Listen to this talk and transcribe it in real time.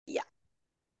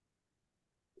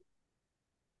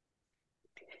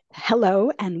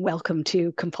Hello and welcome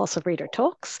to Compulsive Reader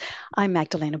Talks. I'm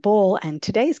Magdalena Ball, and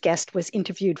today's guest was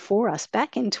interviewed for us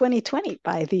back in 2020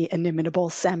 by the inimitable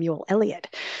Samuel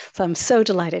Eliot. So I'm so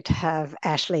delighted to have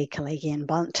Ashley Kalagian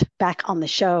Bunt back on the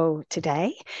show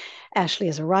today. Ashley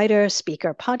is a writer,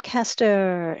 speaker,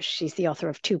 podcaster. She's the author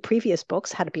of two previous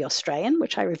books, How to Be Australian,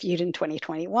 which I reviewed in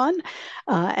 2021,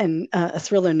 and a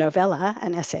thriller novella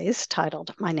and essays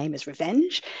titled My Name is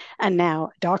Revenge, and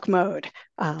now Dark Mode,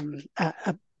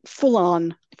 a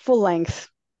full-on, full-length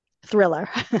thriller,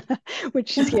 which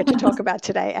she's here to talk about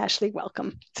today. Ashley,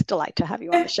 welcome. It's a delight to have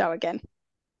you on the show again.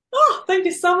 Oh, thank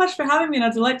you so much for having me, and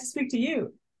a delight to speak to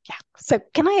you. Yeah. So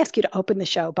can I ask you to open the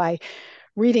show by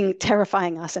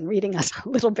terrifying us and reading us a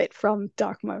little bit from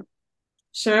Dark Mode?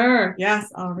 Sure.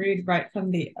 Yes, I'll read right from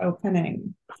the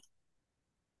opening.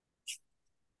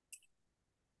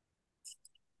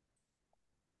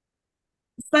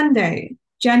 Sunday,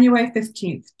 January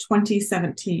 15th,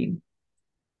 2017.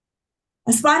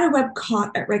 A spider web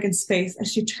caught at Reagan's face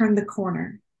as she turned the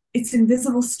corner, its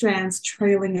invisible strands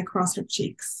trailing across her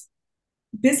cheeks.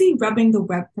 Busy rubbing the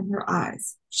web from her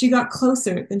eyes, she got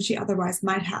closer than she otherwise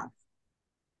might have.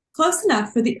 Close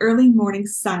enough for the early morning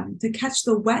sun to catch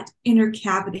the wet inner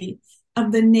cavity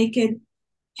of the naked,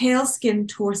 pale-skinned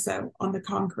torso on the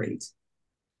concrete.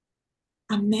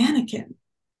 A mannequin.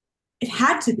 It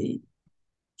had to be.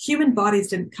 Human bodies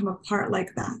didn't come apart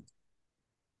like that.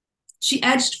 She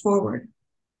edged forward.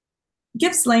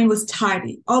 Gibbs Lane was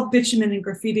tidy, all bitumen and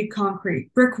graffitied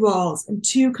concrete, brick walls, and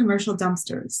two commercial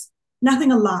dumpsters.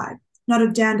 Nothing alive, not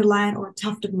a dandelion or a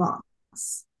tuft of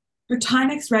moss. Her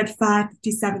Timex read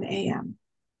 5:57 a.m.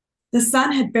 The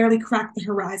sun had barely cracked the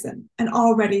horizon, and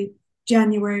already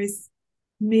January's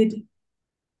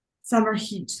mid-summer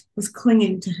heat was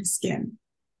clinging to her skin.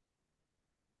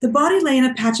 The body lay in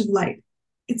a patch of light,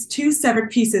 its two severed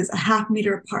pieces a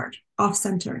half-meter apart,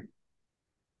 off-center.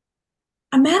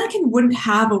 A mannequin wouldn't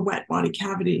have a wet body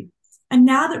cavity, and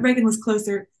now that Reagan was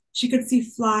closer, she could see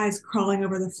flies crawling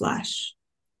over the flesh.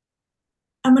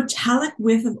 A metallic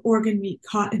whiff of organ meat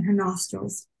caught in her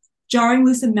nostrils, jarring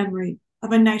loose a memory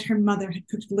of a night her mother had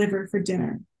cooked liver for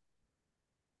dinner.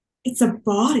 It's a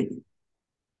body.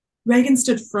 Reagan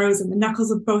stood frozen, the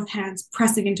knuckles of both hands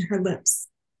pressing into her lips.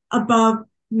 Above,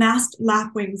 masked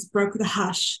lapwings broke the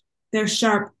hush, their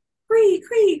sharp cree,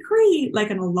 cree, cree, like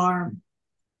an alarm.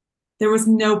 There was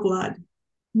no blood,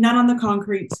 none on the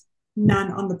concrete, none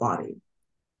on the body.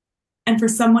 And for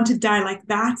someone to die like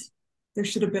that, there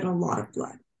should have been a lot of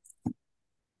blood.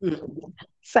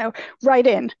 So, right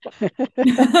in.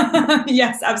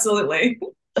 Yes, absolutely.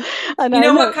 And You I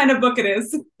know know, what kind of book it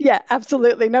is. yeah,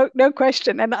 absolutely, no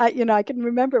question. And I can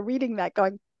remember reading that,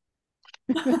 going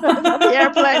on the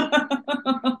airplane.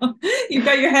 You've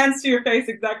got your hands to your face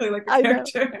exactly like the I know.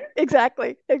 character.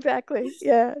 Exactly.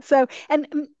 Yeah. So,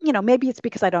 and maybe it's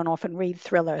because I don't often read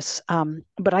thrillers.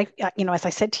 But as I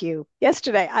said to you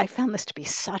yesterday, I found this to be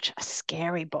such a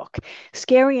scary book,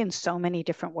 scary in so many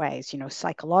different ways,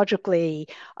 psychologically,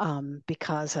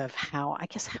 because of how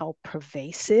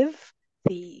pervasive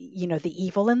the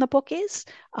evil in the book is,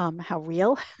 how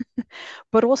real,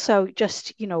 but also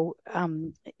just,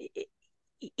 in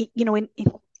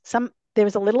some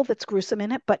there's a little that's gruesome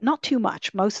in it, but not too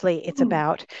much. Mostly it's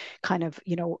about kind of,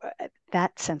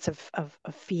 that sense of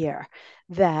fear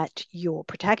that your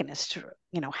protagonist,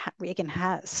 Regan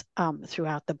has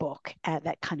throughout the book,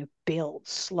 that kind of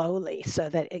builds slowly so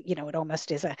that it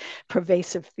almost is a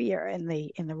pervasive fear in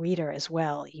the reader as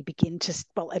well. You begin to,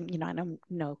 well, and I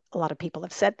know a lot of people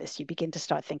have said this, you begin to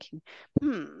start thinking,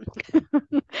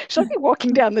 should I be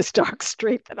walking down this dark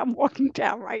street that I'm walking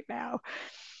down right now?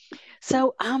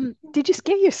 So, did you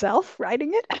scare yourself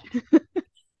writing it?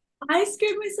 I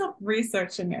scared myself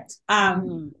researching it,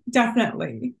 Mm.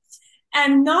 definitely.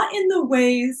 And not in the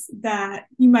ways that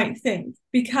you might think,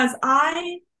 because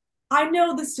I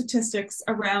know the statistics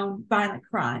around violent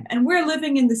crime, and we're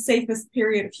living in the safest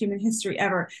period of human history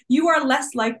ever. You are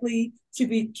less likely to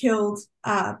be killed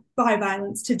by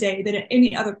violence today than at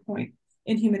any other point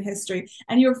in human history,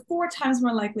 and you're 4 times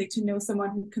more likely to know someone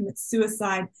who commits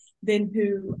suicide than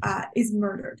who is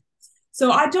murdered.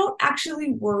 So I don't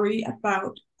actually worry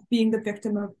about being the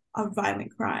victim of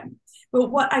violent crime.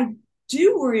 But what I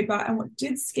do worry about, and what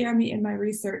did scare me in my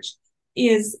research,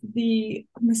 is the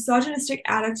misogynistic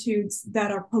attitudes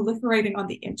that are proliferating on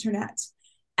the internet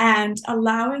and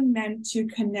allowing men to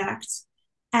connect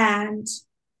and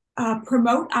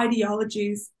promote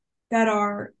ideologies that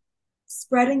are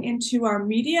spreading into our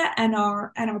media and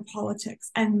our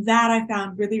politics. And that I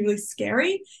found really, really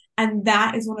scary. And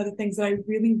that is one of the things that I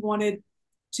really wanted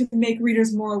to make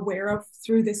readers more aware of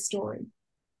through this story.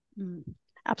 Mm.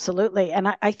 absolutely. And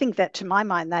I think that to my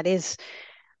mind, that is,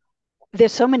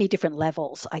 there's so many different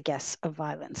levels, I guess, of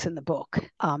violence in the book,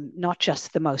 not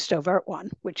just the most overt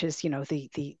one, which is,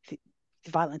 the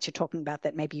violence you're talking about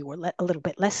that maybe you were a little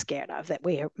bit less scared of, that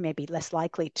we are maybe less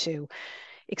likely to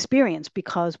experience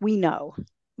because we know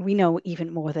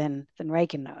even more than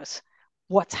Reagan knows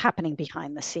what's happening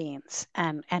behind the scenes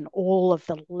and all of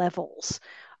the levels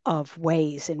of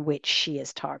ways in which she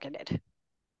is targeted.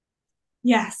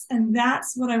 Yes, and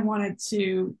that's what I wanted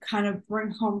to kind of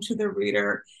bring home to the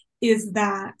reader is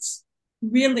that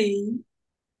really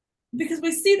because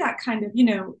we see that kind of,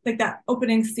 like that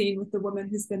opening scene with the woman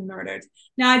who's been murdered.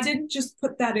 Now, I didn't just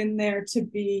put that in there to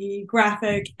be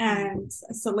graphic and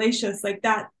salacious. Like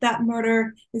that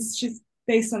murder is just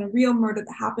based on a real murder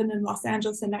that happened in Los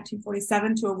Angeles in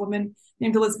 1947 to a woman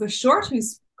named Elizabeth Short,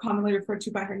 who's commonly referred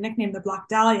to by her nickname, the Black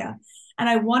Dahlia. And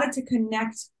I wanted to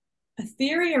connect a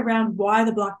theory around why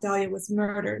the Black Dahlia was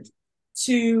murdered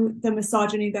to the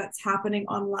misogyny that's happening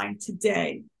online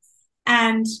today.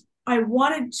 And I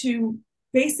wanted to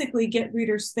basically get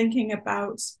readers thinking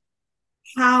about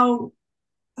how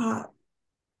uh,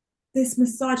 this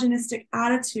misogynistic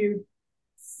attitude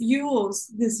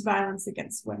fuels this violence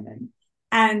against women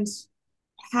and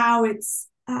how it's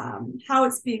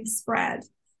being spread.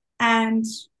 And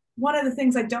one of the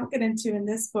things I don't get into in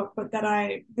this book, but that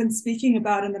I've been speaking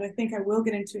about and that I think I will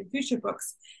get into in future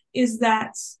books, is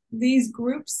that these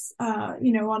groups,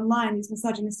 online, these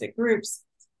misogynistic groups,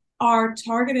 are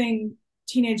targeting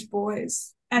teenage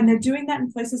boys. And they're doing that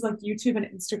in places like YouTube and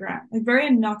Instagram, like very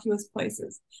innocuous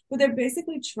places. But they're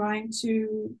basically trying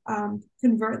to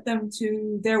convert them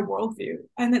to their worldview,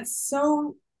 and it's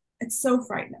so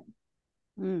frightening.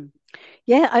 Mm.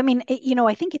 Yeah, I mean,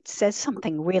 I think it says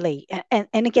something really, and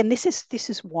again, this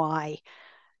is why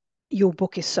your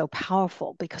book is so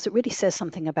powerful because it really says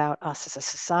something about us as a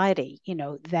society,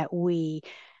 that we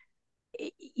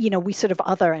sort of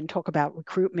other and talk about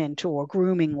recruitment or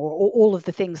grooming or all of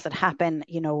the things that happen,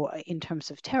 in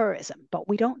terms of terrorism, but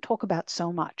we don't talk about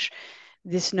so much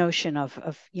this notion of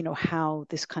how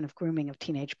this kind of grooming of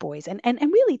teenage boys and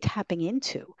really tapping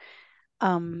into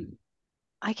um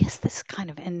I guess this kind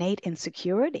of innate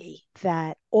insecurity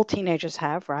that all teenagers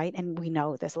have, right? And we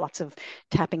know there's lots of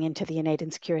tapping into the innate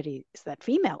insecurities that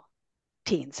female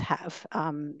teens have,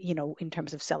 in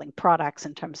terms of selling products,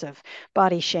 in terms of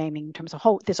body shaming, in terms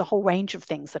of there's a whole range of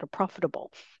things that are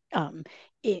profitable, um,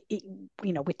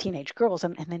 with teenage girls,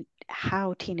 and then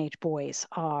how teenage boys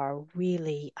are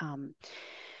really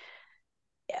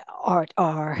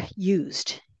are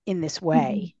used in this Mm-hmm.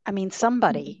 way. I mean,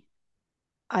 somebody,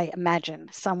 I imagine,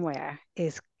 somewhere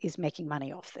is making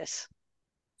money off this.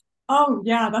 Oh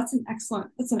yeah, that's an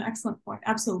excellent point.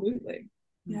 Absolutely.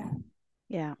 Yeah. Mm.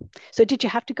 Yeah. So did you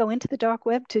have to go into the dark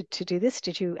web to do this?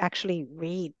 Did you actually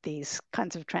read these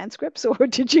kinds of transcripts, or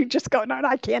did you just go, no,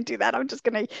 I can't do that. I'm just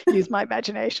going to use my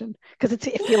imagination because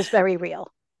it feels very real.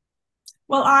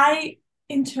 Well,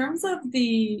 in terms of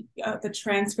the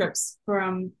transcripts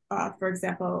from, for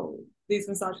example, these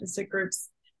misogynistic groups,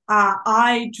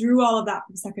 I drew all of that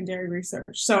from secondary research.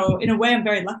 So in a way, I'm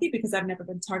very lucky because I've never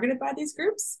been targeted by these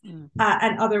groups, Mm.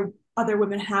 and other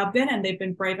women have been, and they've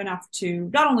been brave enough to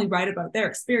not only write about their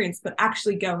experience, but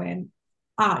actually go in,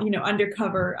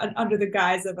 undercover under the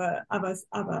guise of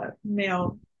a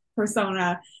male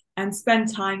persona and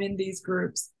spend time in these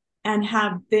groups and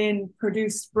have then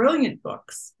produced brilliant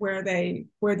books where they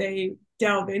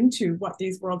delve into what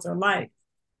these worlds are like.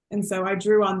 And so I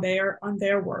drew on their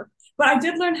work. But I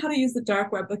did learn how to use the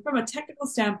dark web. Like from a technical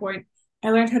standpoint, I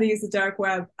learned how to use the dark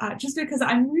web just because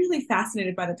I'm really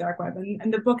fascinated by the dark web,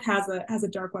 and the book has a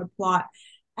dark web plot.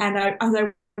 And as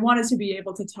I wanted to be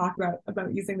able to talk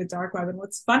about using the dark web. And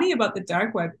what's funny about the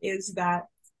dark web is that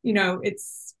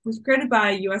was created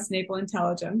by U.S. Naval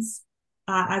Intelligence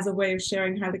as a way of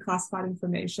sharing highly classified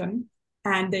information,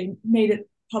 and they made it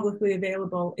publicly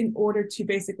available in order to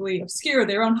basically obscure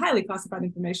their own highly classified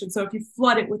information. So if you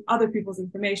flood it with other people's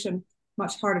information,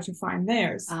 much harder to find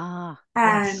theirs. Ah,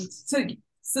 And yes.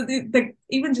 so the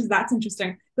even just that's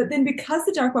interesting. But then because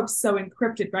the dark web's so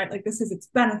encrypted, right? Like this is its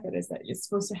benefit is that you're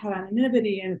supposed to have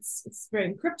anonymity and it's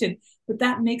very encrypted, but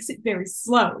that makes it very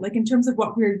slow. Like in terms of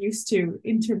what we're used to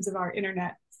in terms of our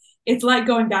internet, it's like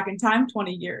going back in time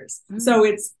 20 years. Mm. So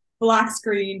it's black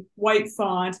screen, white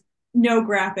font, no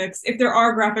graphics. If there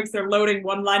are graphics, they're loading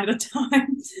one line at a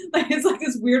time. Like it's like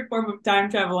this weird form of time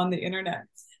travel on the internet.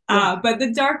 Yeah. But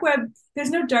the dark web, there's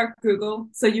no dark Google,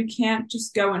 so you can't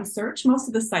just go and search. Most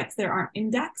of the sites there aren't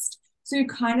indexed, so you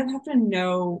kind of have to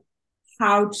know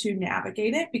how to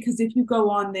navigate it, because if you go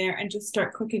on there and just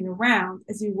start clicking around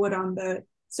as you would on the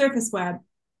surface web,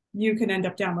 you can end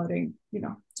up downloading,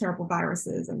 terrible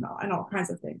viruses and all kinds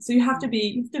of things. So you have to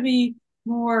be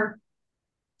more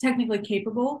technically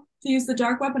capable to use the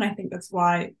dark web, and I think that's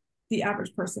why the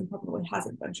average person probably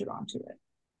hasn't ventured onto it.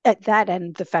 At that,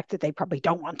 and the fact that they probably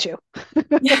don't want to.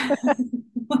 Yeah.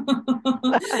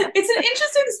 It's an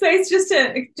interesting space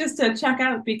just to check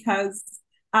out because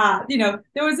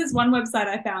there was this one website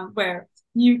I found where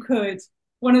you could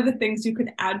one of the things you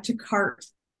could add to cart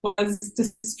was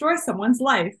destroy someone's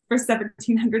life for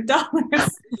 $1,700.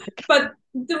 But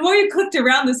the more you clicked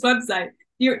around this website,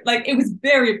 you're like, it was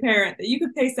very apparent that you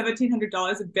could pay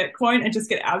 $1,700 in Bitcoin and just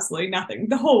get absolutely nothing.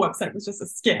 The whole website was just a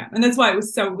scam, and that's why it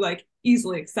was so like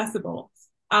easily accessible.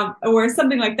 Or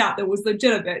something like that was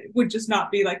legitimate would just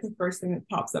not be like the first thing that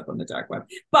pops up on the dark web.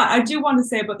 But I do want to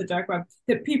say about the dark web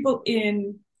that people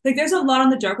in like there's a lot on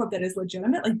the dark web that is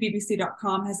legitimate. Like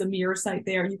BBC.com has a mirror site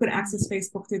there. You can access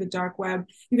Facebook through the dark web.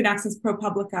 You can access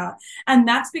ProPublica. And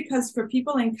that's because for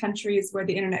people in countries where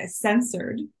the internet is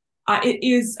censored, it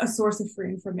is a source of free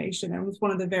information. And it's one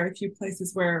of the very few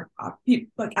places where people,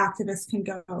 like activists can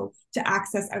go to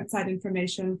access outside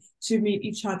information, to meet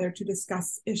each other, to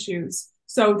discuss issues.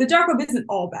 So the dark web isn't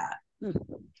all bad.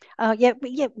 Yeah,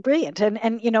 brilliant.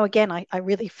 And again, I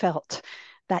really felt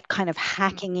that kind of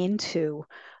hacking into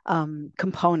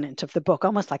component of the book,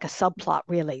 almost like a subplot,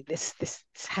 really. This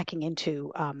hacking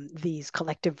into these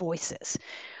collective voices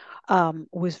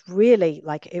was really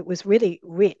it was really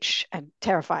rich and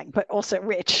terrifying, but also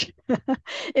rich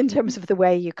in terms of the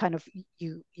way you kind of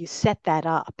you set that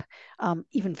up,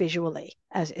 even visually,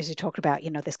 as you talked about,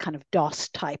 this kind of DOS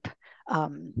type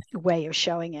way of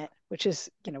showing it, which is,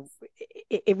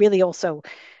 it really also,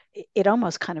 it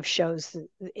almost kind of shows,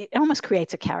 it almost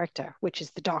creates a character, which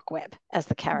is the dark web as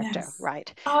the character, Yes.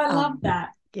 right? Oh, I love that.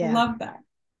 I Yeah, love that.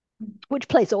 which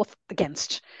plays off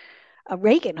against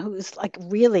Reagan, who's like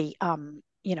really,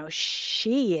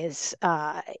 she is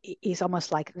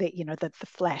almost like the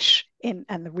flesh in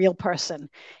and the real person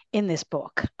in this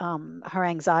book. Her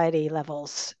anxiety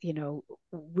levels,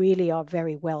 really are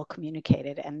very well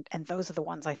communicated, and those are the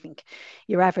ones I think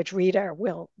your average reader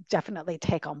will definitely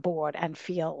take on board and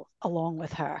feel along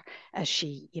with her as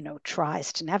she,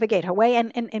 tries to navigate her way,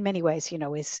 and in many ways,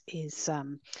 is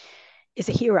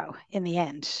a hero in the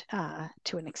end,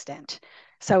 to an extent.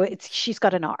 So she's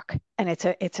got an arc, and it's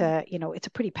a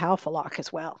pretty powerful arc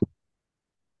as well.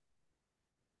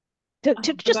 To I'm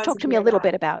just glad talk to to me a hear little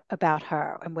that. bit about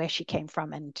her and where she came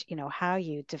from, and how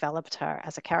you developed her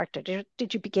as a character.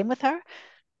 Did you begin with her?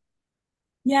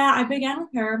 Yeah, I began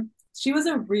with her. She was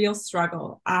a real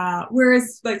struggle.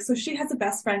 Whereas, like, so she has a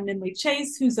best friend, Minley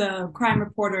Chase, who's a crime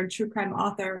reporter and true crime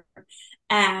author,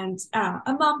 and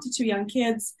a mom to two young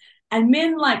kids. And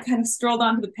Min, like, kind of strolled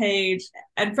onto the page,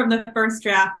 and from the first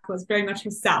draft was very much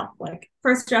herself. Like,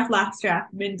 first draft, last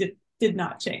draft, Min did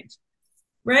not change.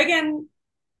 Reagan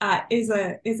is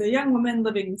a young woman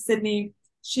living in Sydney.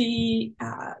 She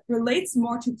relates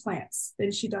more to plants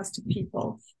than she does to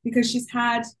people because she's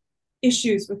had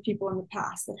issues with people in the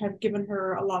past that have given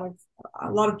her a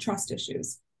lot of trust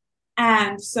issues.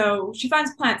 And so she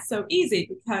finds plants so easy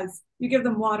because you give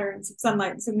them water and some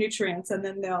sunlight and some nutrients, and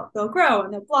then they'll grow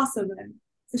and they'll blossom. And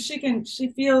so she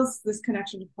feels this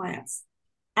connection to plants.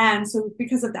 And so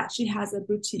because of that, she has a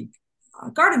boutique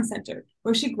garden center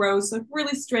where she grows like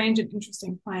really strange and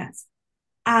interesting plants.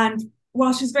 And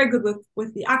while she's very good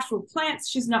with the actual plants,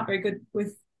 she's not very good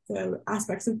with the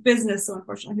aspects of business. So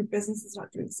unfortunately, her business is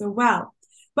not doing so well.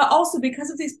 But also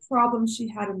because of these problems she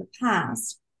had in the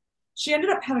past, she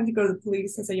ended up having to go to the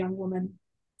police as a young woman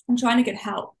and trying to get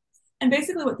help. And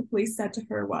basically, what the police said to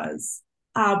her was,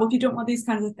 well, if you don't want these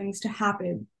kinds of things to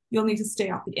happen, you'll need to stay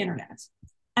off the internet.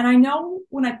 And I know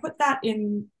when I put that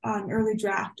in an early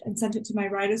draft and sent it to my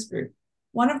writers group,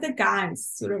 one of the guys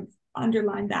sort of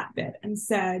underlined that bit and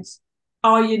said,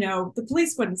 oh, the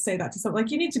police wouldn't say that to someone.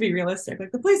 Like, you need to be realistic.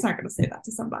 Like, the police aren't going to say that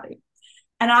to somebody.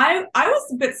 And I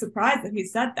was a bit surprised that he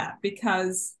said that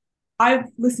because I've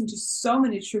listened to so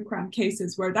many true crime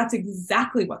cases where that's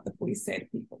exactly what the police say to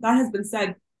people. That has been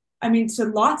said, I mean, to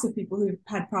lots of people who've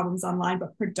had problems online,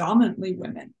 but predominantly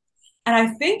women. And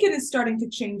I think it is starting to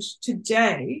change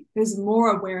today. There's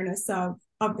more awareness of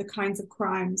the kinds of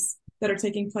crimes that are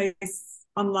taking place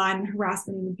online,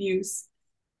 harassment and abuse.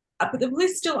 But the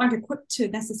police still aren't equipped to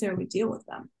necessarily deal with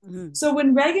them. Mm-hmm. So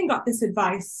when Reagan got this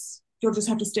advice, you'll just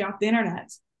have to stay off the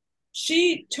internet,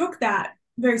 she took that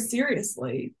very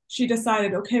seriously. She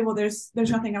decided, okay, well, there's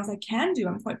nothing else I can do.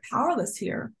 I'm quite powerless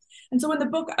here. And so when the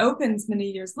book opens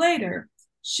many years later,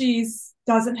 she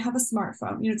doesn't have a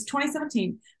smartphone. It's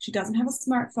 2017. She doesn't have a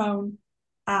smartphone.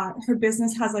 Her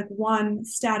business has like one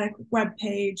static web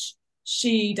page.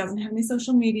 She doesn't have any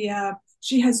social media.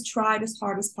 She has tried as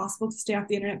hard as possible to stay off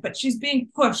the internet, but she's being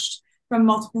pushed from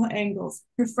multiple angles.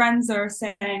 Her friends are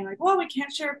saying like, "Well, we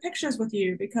can't share pictures with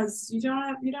you because you don't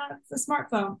have a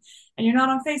smartphone and you're not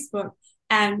on Facebook."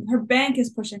 And her bank is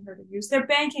pushing her to use their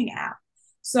banking app.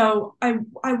 So I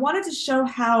wanted to show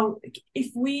how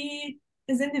if we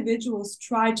as individuals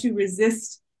try to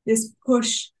resist this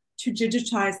push to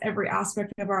digitize every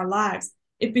aspect of our lives,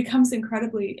 it becomes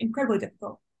incredibly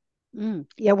difficult.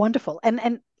 Yeah, wonderful.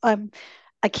 And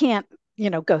I can't,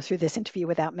 go through this interview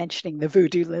without mentioning the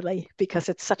voodoo lily because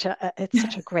it's such a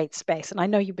great space. And I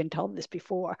know you've been told this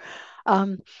before.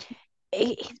 Um,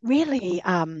 it really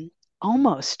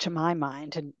almost to my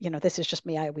mind, and this is just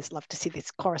me, I always love to see these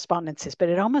correspondences, but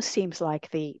it almost seems like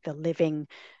the living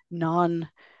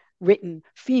non-written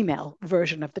female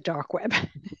version of the dark web.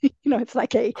 It's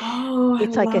like a Oh, I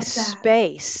it's like a love that.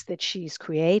 space that she's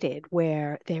created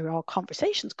where there are all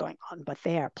conversations going on, but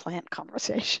they are plant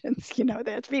conversations.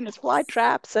 There's Venus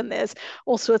flytraps and there's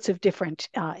all sorts of different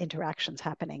interactions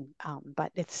happening.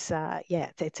 But yeah,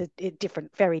 it's a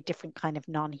different, very different kind of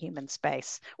non-human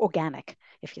space, organic,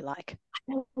 if you like.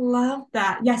 I love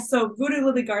that. Yes, so Voodoo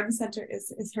Lily Garden Center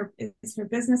is her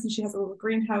business, and she has a little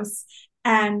greenhouse.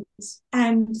 And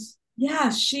and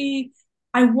yeah,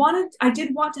 I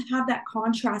did want to have that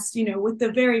contrast, with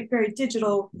the very, very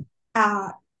digital uh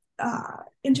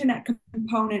internet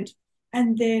component.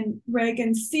 And then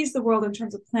Reagan sees the world in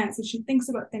terms of plants, and she thinks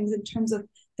about things in terms of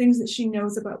things that she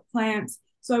knows about plants.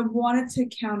 So I wanted to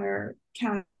counteract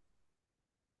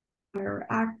or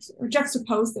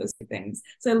juxtapose those things.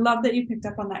 So I love that you picked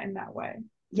up on that in that way.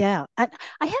 Yeah, and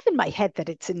I have in my head that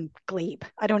it's in Glebe.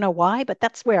 I don't know why, but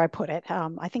that's where I put it.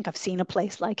 I think I've seen a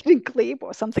place like it in Glebe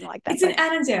or something like that. It's in But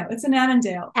Annandale. It's in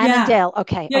Annandale. Yeah. Annandale,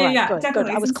 okay, Yeah, all yeah, right, yeah. good, good.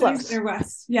 Definitely. I It's was in City close. Center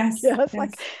West. Yes, Yeah, it's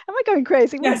like, yes, am I going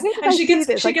crazy? yes. Where did And I she see gets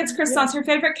this? I she gets couldn't. Yeah. croissants. Her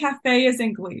favorite cafe is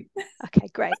in Glebe. Okay,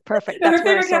 great, perfect. No, That's her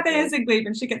where I favorite saw cafe Glebe. is in Glebe,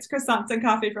 and she gets croissants and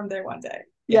coffee from there one day.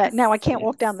 Yeah, now I Yes, can't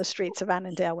walk down yes. the streets of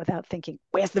Annandale without thinking,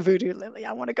 "Where's the voodoo lily?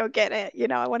 I want to go get it.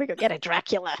 I want to go get a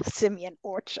Dracula simian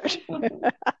orchard."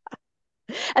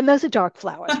 And those are dark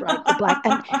flowers, right? The black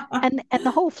and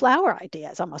the whole flower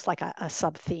idea is almost like a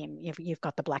sub theme. You've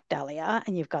got the black dahlia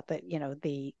and you've got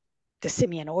the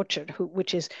simian orchard,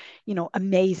 which is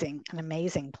amazing, an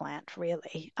amazing plant,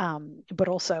 really, but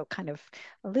also kind of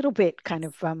a little bit kind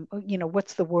of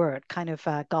what's the word? Kind of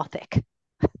gothic.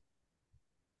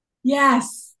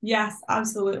 Yes, yes,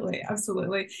 absolutely,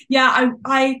 absolutely. Yeah,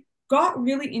 I got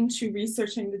really into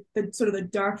researching the sort of the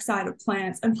dark side of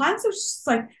plants. And plants are just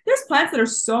like there's plants that are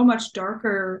so much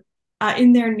darker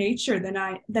in their nature than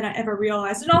I ever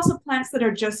realized. And also plants that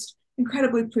are just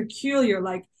incredibly peculiar.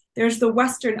 Like there's the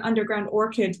Western underground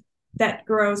orchid that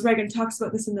grows. Reagan talks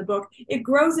about this in the book. It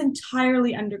grows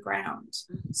entirely underground.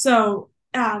 So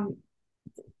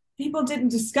people didn't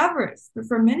discover it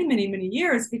for many, many, many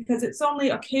years because it's only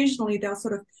occasionally they'll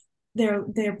sort of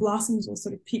their blossoms will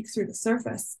sort of peek through the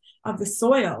surface of the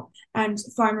soil. And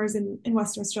farmers in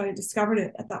Western Australia discovered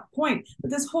it at that point. But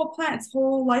this whole plant, its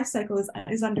whole life cycle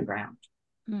is underground.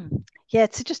 Mm. Yeah,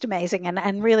 it's just amazing.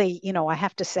 And really, I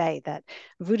have to say that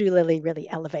Voodoo Lily really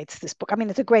elevates this book. I mean,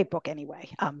 it's a great book anyway,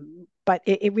 but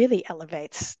it really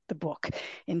elevates the book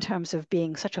in terms of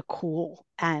being such a cool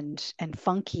and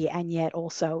funky and yet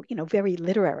also, very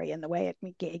literary in the way it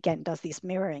again does these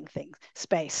mirroring things,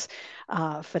 space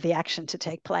for the action to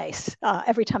take place.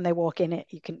 Every time they walk in it,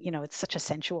 you can, it's such a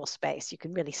sensual space. You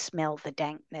can really smell the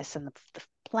dankness and the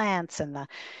plants and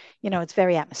it's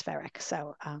very atmospheric.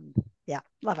 So yeah,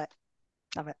 love it.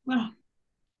 Love it. Oh,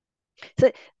 So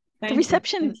the thank you.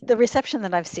 reception, Thank the you. reception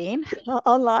that I've seen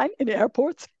online in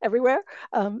airports everywhere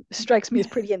strikes me as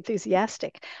pretty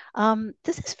enthusiastic. Does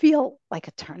this feel like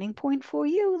a turning point for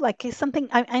you? Like is something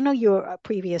I know your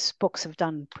previous books have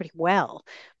done pretty well,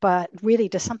 but really,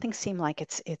 does something seem like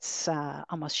it's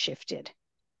almost shifted?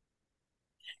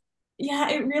 Yeah,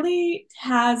 it really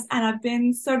has. And I've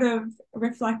been sort of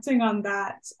reflecting on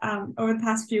that over the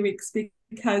past few weeks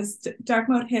because Dark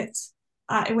Mode hit,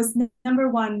 it was number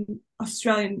one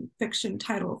Australian fiction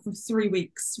title for 3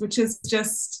 weeks, which is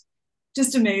just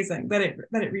amazing that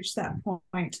it reached that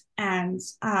point. And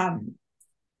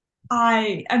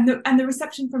the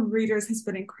reception from readers has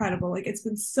been incredible. Like it's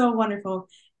been so wonderful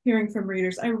hearing from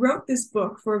readers. I wrote this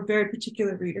book for a very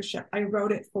particular readership. I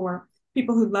wrote it for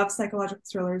people who love psychological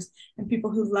thrillers and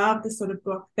people who love the sort of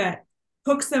book that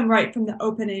hooks them right from the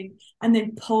opening and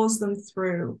then pulls them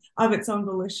through of its own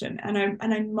volition. And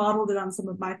I modeled it on some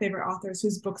of my favorite authors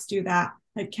whose books do that,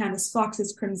 like Candace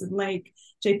Fox's Crimson Lake,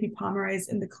 J.P. Pomeroy's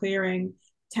In the Clearing,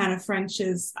 Tana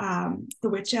French's The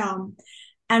Witch Elm.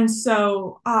 And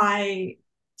so I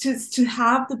to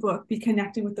have the book be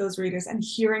connecting with those readers and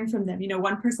hearing from them.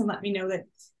 One person let me know that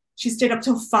she stayed up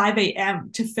till 5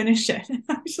 a.m. to finish it.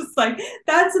 I was just like,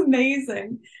 that's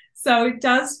amazing. So it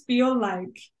does feel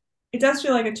like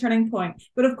a turning point.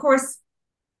 But of course,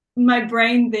 my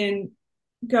brain then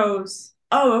goes,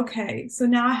 oh, okay, so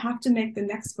now I have to make the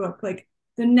next book. Like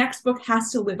the next book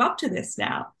has to live up to this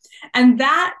now. And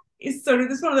that is sort of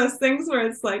just one of those things where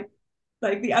it's like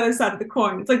the other side of the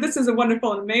coin. It's like, this is a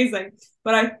wonderful and amazing,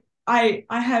 but I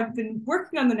have been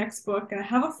working on the next book and I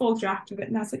have a full draft of it,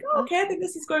 and I was like, oh, okay, I think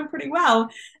this is going pretty well.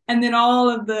 And then all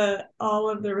of the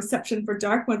reception for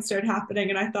Dark Mode started happening,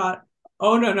 and I thought,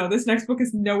 oh no, this next book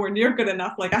is nowhere near good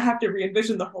enough. Like I have to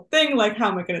re-envision the whole thing. Like,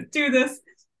 how am I going to do this?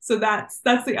 So that's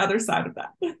the other side of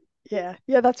that.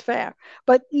 Yeah, that's fair.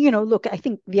 But look, I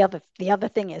think the other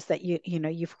thing is that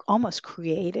you've almost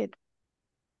created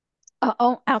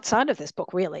outside of this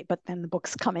book really, but then the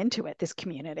books come into it, this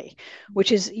community,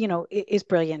 which is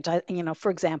brilliant.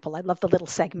 For example, I love the little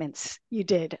segments you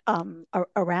did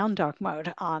around Dark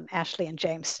Mode on Ashley and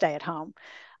James Stay at Home.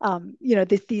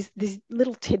 These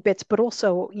little tidbits, but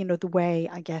also the way,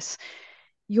 I guess,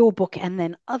 your book and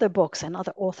then other books and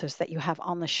other authors that you have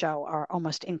on the show are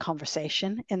almost in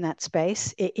conversation in that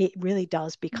space. It really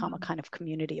does become a kind of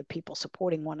community of people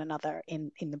supporting one another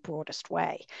in the broadest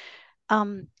way.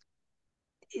 Um,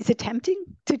 is it tempting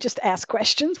to just ask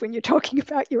questions when you're talking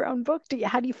about your own book?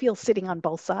 How do you feel sitting on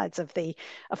both sides of the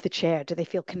chair? Do they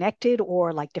feel connected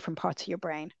or like different parts of your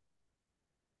brain?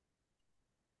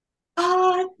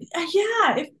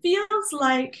 Yeah, it feels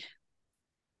like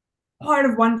part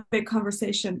of one big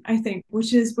conversation, I think,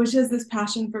 which is this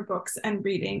passion for books and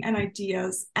reading and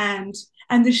ideas and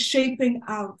the shaping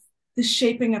of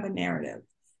a narrative.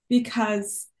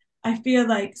 Because I feel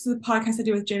like, so the podcast I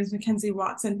do with James Mackenzie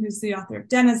Watson, who's the author of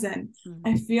Denizen,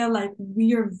 I feel like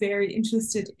we are very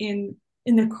interested in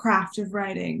the craft of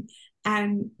writing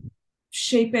and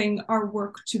shaping our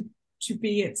work to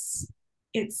be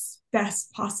its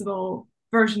best possible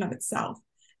version of itself.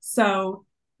 So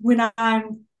when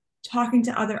I'm talking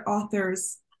to other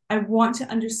authors, I want to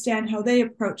understand how they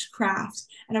approach craft,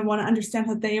 and I want to understand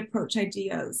how they approach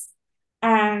ideas.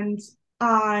 And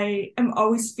I am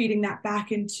always feeding that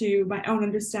back into my own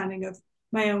understanding of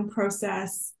my own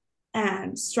process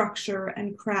and structure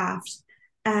and craft.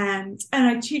 And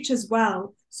I teach as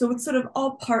well. So it's sort of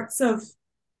all parts of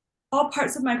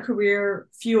my career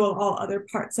fuel all other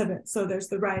parts of it. So there's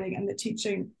the writing and the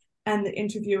teaching and the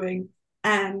interviewing,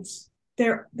 and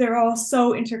they're all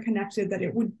so interconnected that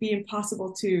it would be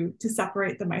impossible to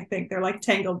separate them. I think they're like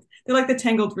tangled. They're like the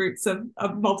tangled roots of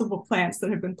multiple plants that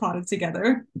have been potted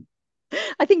together.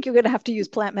 I think you're going to have to use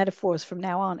plant metaphors from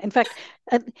now on. In fact,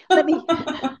 let me.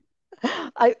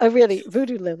 I really,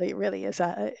 Voodoo Lily really is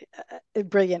a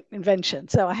brilliant invention.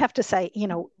 So I have to say,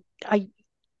 I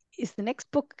is the next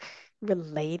book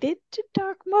related to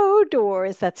Dark Mode, or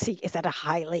is that a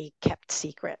highly kept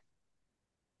secret?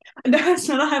 No, it's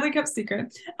not a highly kept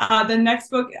secret. The next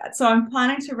book, so I'm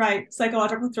planning to write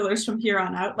psychological thrillers from here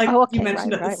on out. Like Oh, you okay,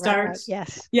 mentioned right, at the right, right, start. right.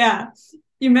 Yes. Yeah.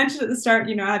 You mentioned at the start,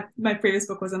 my previous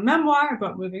book was a memoir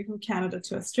about moving from Canada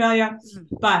to Australia. Mm.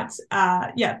 But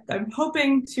yeah, I'm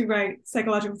hoping to write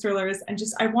psychological thrillers, and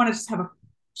I want to just have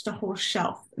just a whole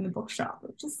shelf in the bookshop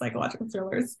of just psychological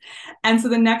thrillers. And so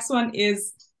the next one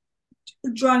is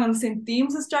drawing on the same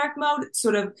themes as Dark Mode. It's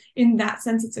sort of, in that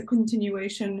sense, it's a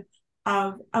continuation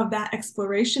of that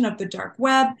exploration of the dark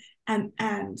web and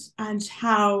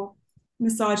how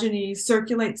misogyny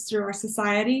circulates through our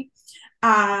society.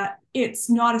 It's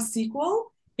not a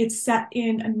sequel. It's set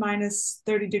in a minus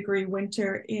 30-degree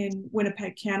winter in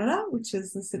Winnipeg, Canada, which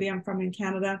is the city I'm from in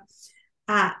Canada.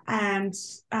 And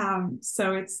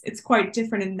so it's quite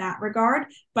different in that regard.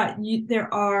 But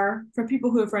there are, for people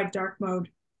who have read Dark Mode,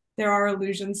 there are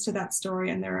allusions to that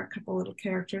story, and there are a couple little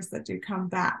characters that do come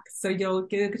back. So you'll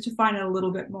get to find out a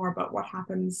little bit more about what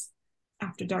happens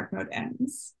after Dark Mode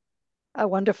ends. Oh,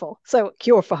 wonderful. So,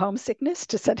 cure for homesickness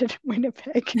to set it in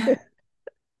Winnipeg.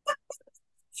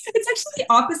 It's actually the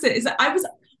opposite. Is that I was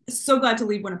so glad to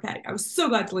leave Winnipeg. I was so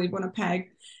glad to leave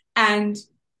Winnipeg, and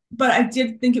but I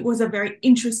did think it was a very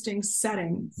interesting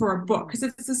setting for a book, because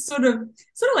it's this sort of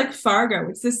like Fargo.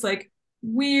 It's this like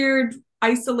weird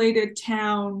isolated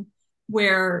town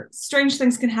where strange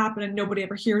things can happen and nobody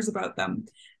ever hears about them,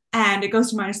 and it goes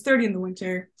to minus 30 in the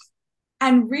winter.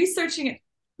 And researching it,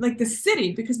 like the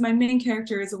city, because my main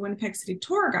character is a Winnipeg City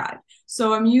tour guide.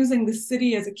 So I'm using the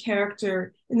city as a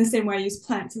character in the same way I use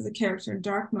plants as a character in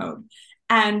Dark Mode.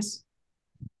 And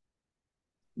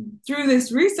through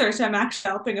this research, I'm actually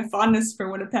developing a fondness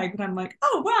for Winnipeg. And I'm like,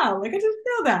 oh, wow, like I didn't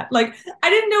know that. Like I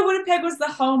didn't know Winnipeg was the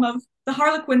home the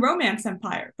Harlequin romance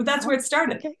empire, but that's where Oh, it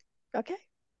started. okay. Okay.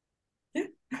 Yeah.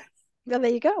 Well,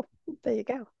 there you go. There you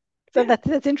go. So Yeah.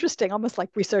 that's interesting, almost like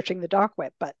researching the dark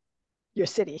web, but your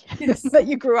city Yes. that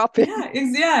you grew up in, Yeah.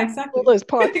 Yeah. all Exactly. those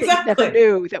parts that you never Exactly.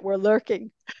 knew that were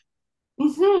lurking.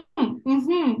 Mm-hmm.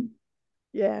 Mm-hmm.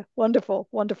 Yeah, wonderful,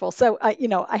 wonderful. So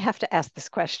I have to ask this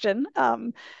question.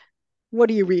 What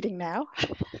are you reading now?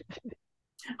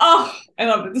 Oh, I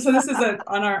love it. So this is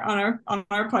on our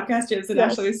podcast, James and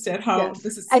Ashley Yes, said how yes.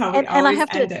 this is And how we and I always have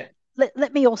to end it.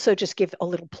 let me also just give a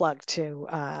little plug to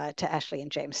Ashley and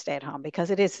James Stay at Home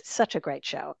because it is such a great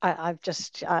show. I've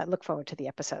just look forward to the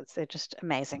episodes. They're just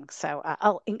amazing. So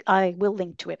I will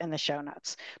link to it in the show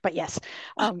notes. But yes,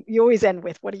 you always end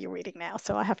with what are you reading now?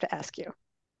 So I have to ask you.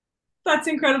 That's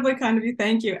incredibly kind of you.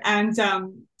 Thank you. And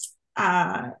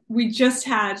we just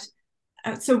had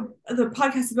so the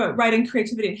podcast is about writing,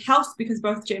 creativity, and health because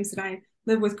both James and I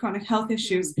live with chronic health Mm.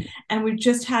 issues, and we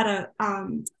just had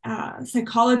a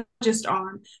psychologist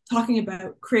on talking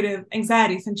about creative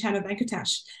anxiety, Sanchana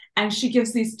Venkatesh, and she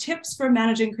gives these tips for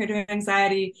managing creative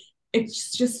anxiety.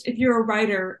 It's just if you're a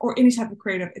writer or any type of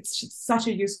creative, it's just such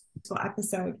a useful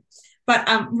episode. But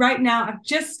right now, I've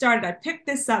just started. I picked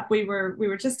this up. We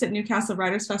were just at Newcastle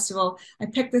Writers Festival. I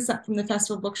picked this up from the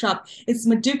festival bookshop. It's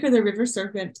Maduka the River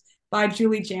Serpent by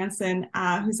Julie Jansen,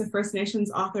 who's a First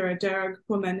Nations author, a Darug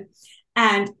woman.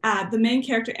 And the main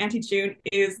character, Auntie June,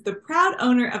 is the proud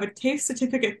owner of a TAFE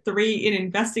Certificate 3 in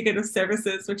Investigative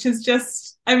Services, which is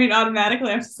just, I mean,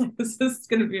 automatically, I'm just like, this is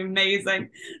going to be amazing.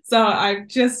 So I've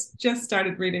just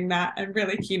started reading that. I'm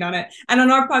really keen on it. And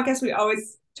on our podcast, we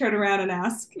always turn around and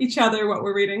ask each other what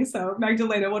we're reading. So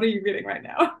Magdalena, what are you reading right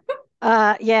now?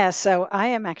 Yeah, so I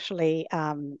am actually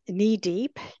knee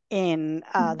deep in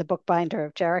the Bookbinder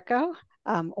of Jericho.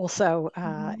 Also,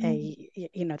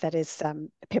 that is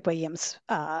Pip Williams'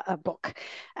 a book,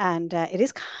 and it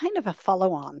is kind of a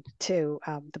follow-on to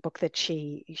the book that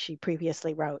she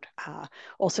previously wrote,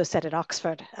 also set at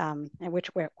Oxford, and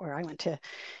where I went to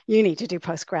uni to do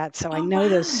postgrad. So I Oh, know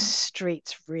those wow.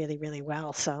 streets really, really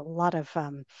well. So a lot of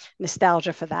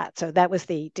nostalgia for that. So that was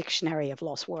the Dictionary of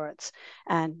Lost Words,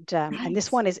 and this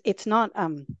Right. one is it's not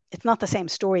the same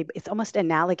story, but it's almost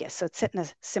analogous. So it's set in a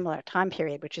similar time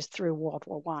period, which is through World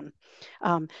War One.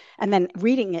 And then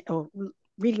reading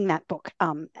that book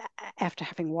after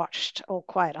having watched All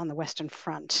Quiet on the Western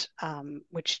Front,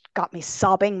 which got me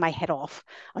sobbing my head off.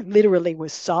 I literally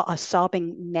was a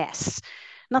sobbing mess.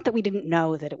 Not that we didn't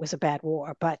know that it was a bad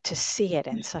war, but to see it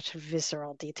in such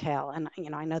visceral detail. And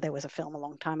I know there was a film a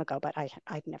long time ago, but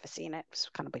I'd never seen it. It was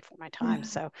kind of before my time. Yeah.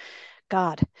 So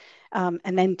God.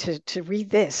 And then to read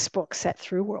this book set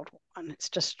through World War One, it's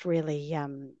just really,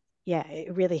 yeah,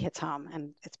 it really hits home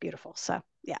and it's beautiful. So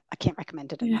yeah, I can't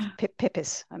recommend it enough. Yeah. Pip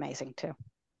is amazing too.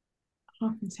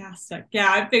 Oh, fantastic.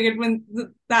 Yeah, I figured when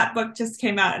that book just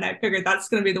came out, and I figured that's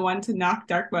going to be the one to knock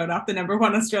Dark Mode off the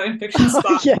 #1 Australian fiction Oh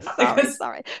spot yes, sorry, because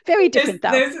sorry. Very different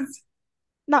though. there's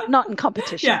Not in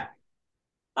competition. yeah.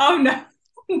 Oh no.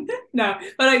 No,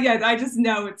 but yeah, I just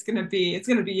know it's gonna be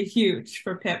huge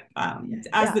for Pip, Yeah, as yeah,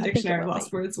 the I think it Dictionary of will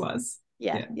Lost be. Words was.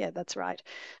 Yeah, Yeah. yeah, that's right.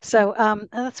 So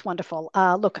that's wonderful.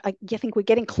 Look, I think we're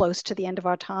getting close to the end of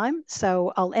our time,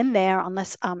 so I'll end there.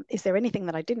 Unless, is there anything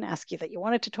that I didn't ask you that you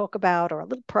wanted to talk about, or a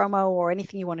little promo, or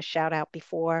anything you want to shout out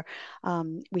before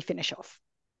we finish off?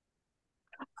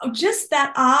 Oh, just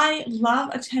that I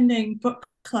love attending book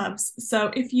clubs.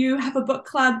 So if you have a book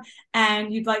club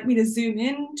and you'd like me to zoom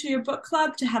in to your book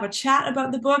club to have a chat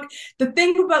about the book, the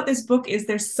thing about this book is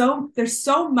there's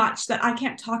so much that I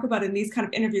can't talk about in these kind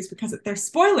of interviews because they're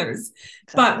spoilers.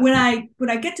 But Exactly. when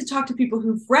I get to talk to people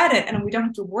who've read it and we don't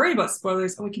have to worry about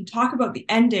spoilers and we can talk about the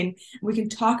ending and we can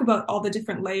talk about all the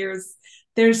different layers,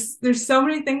 there's so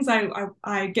many things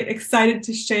I get excited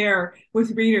to share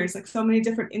with readers, like so many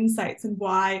different insights and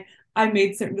why I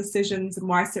made certain decisions and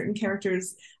why certain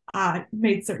characters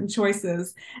made certain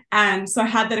choices. And so I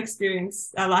had that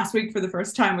experience last week for the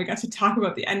first time. We got to talk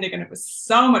about the ending, and it was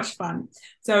so much fun.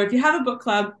 So if you have a book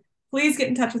club, please get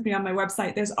in touch with me on my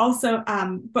website. There's also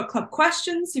book club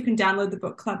questions. You can download the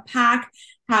book club pack,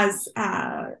 has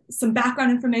some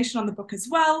background information on the book as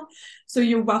well. So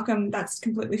you're welcome. That's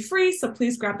completely free. So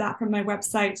please grab that from my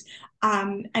website.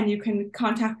 And you can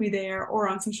contact me there or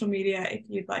on social media if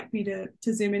you'd like me to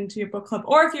zoom into your book club.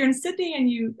 Or if you're in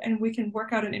Sydney and we can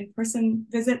work out an in-person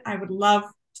visit, I would love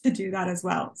to do that as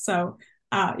well. So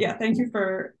Yeah, thank you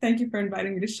for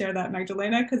inviting me to share that,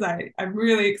 Magdalena, because I'm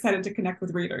really excited to connect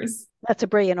with readers. That's a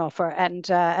brilliant offer, and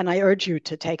I urge you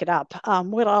to take it up.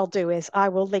 What I'll do is I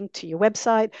will link to your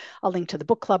website. I'll link to the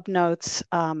book club notes.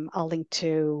 I'll link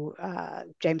to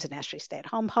James and Ashley Stay at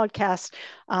Home podcast.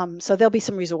 So there'll be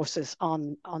some resources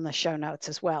on the show notes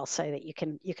as well, so that you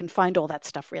can find all that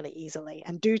stuff really easily.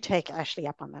 And do take Ashley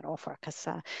up on that offer, because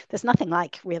there's nothing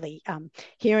like really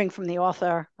hearing from the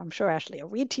author. I'm sure Ashley will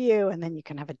read to you, and then you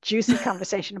can have a juicy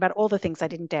conversation about all the things I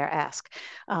didn't dare ask,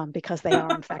 because they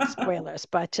are in fact spoilers.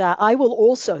 But I will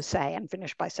also say and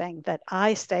finish by saying that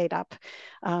I stayed up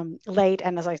late,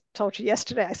 and as I told you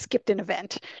yesterday, I skipped an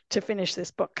event to finish this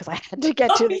book because I had to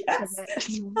get Oh to the end of yes. it.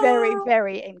 It's very,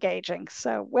 very engaging.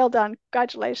 So well done,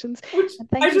 congratulations, Which and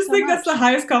thank I you just so think that's the much.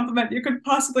 highest compliment you could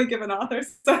possibly give an author.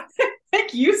 So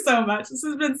thank you so much. This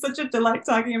has been such a delight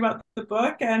talking about the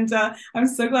book, and I'm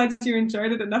so glad you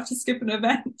enjoyed it enough to skip an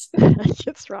event.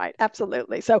 That's right,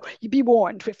 absolutely. So you be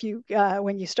warned if you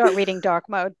when you start reading dark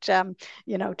mode,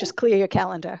 just clear your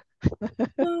calendar.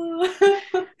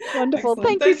 Wonderful. Excellent.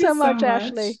 Thank you Thank you so so much, much.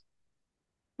 Ashley.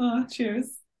 Oh,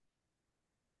 cheers.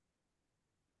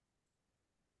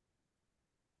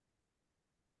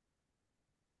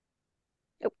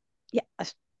 Oh, yeah, I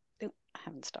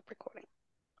haven't stopped recording.